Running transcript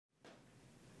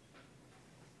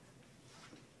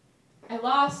I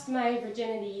lost my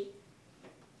virginity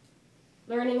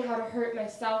learning how to hurt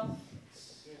myself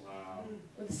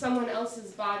with someone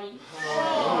else's body.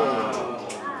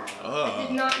 I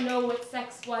did not know what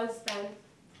sex was then.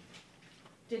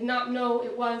 Did not know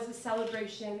it was a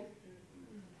celebration,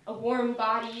 a warm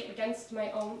body against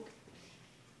my own.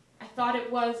 I thought it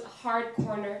was a hard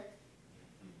corner,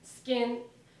 skin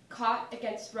caught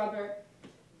against rubber.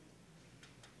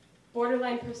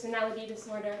 Borderline personality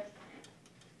disorder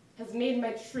has made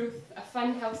my truth a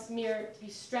funhouse mirror to be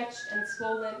stretched and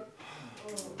swollen.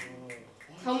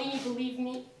 Tell me you believe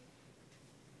me.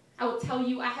 I will tell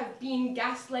you I have been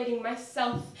gaslighting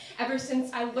myself ever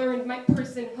since I learned my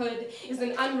personhood is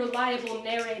an unreliable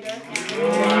narrator.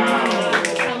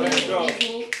 Tell me you believe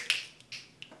me.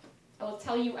 I will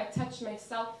tell you I touch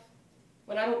myself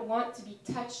when I don't want to be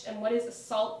touched, and what is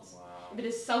assault if it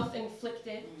is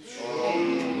self-inflicted?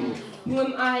 Who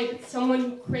am I but someone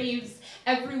who craves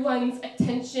everyone's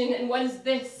attention, and what is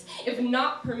this if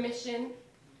not permission?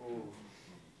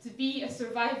 To be a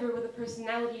survivor with a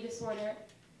personality disorder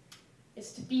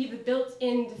is to be the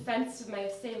built-in defense of my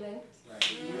assailant.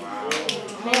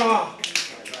 Man,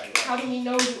 how do we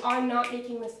know you are not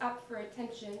making this up for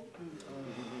attention?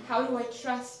 How do I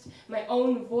trust my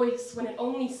own voice when it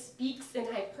only speaks in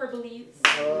hyperboles?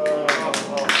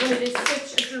 When it is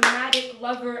such a dramatic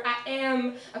lover, I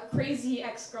am a crazy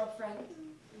ex-girlfriend.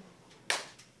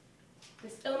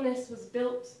 This illness was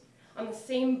built on the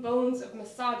same bones of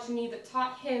misogyny that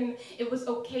taught him it was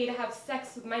okay to have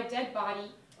sex with my dead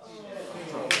body.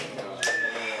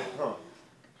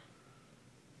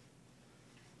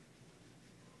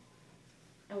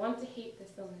 I want to hate this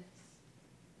illness,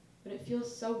 but it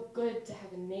feels so good to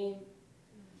have a name,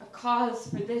 a cause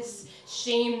for this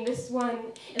shame. This one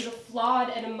is a flawed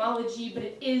etymology, but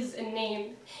it is a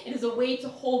name. It is a way to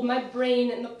hold my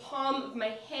brain in the palm of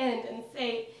my hand and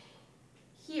say,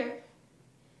 here,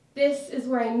 this is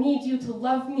where I need you to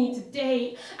love me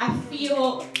today. I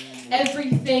feel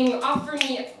everything. Offer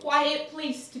me a quiet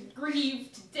place to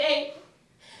grieve today.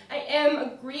 I am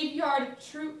a graveyard of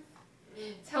truth.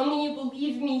 Tell me you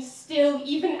believe me still,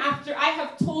 even after I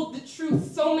have told the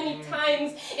truth so many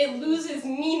times it loses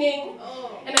meaning,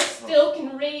 and I still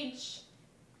can rage.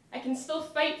 I can still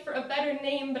fight for a better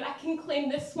name, but I can claim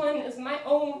this one as my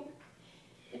own.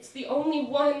 It's the only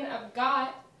one I've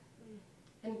got,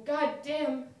 and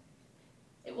goddamn,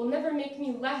 it will never make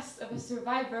me less of a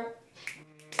survivor.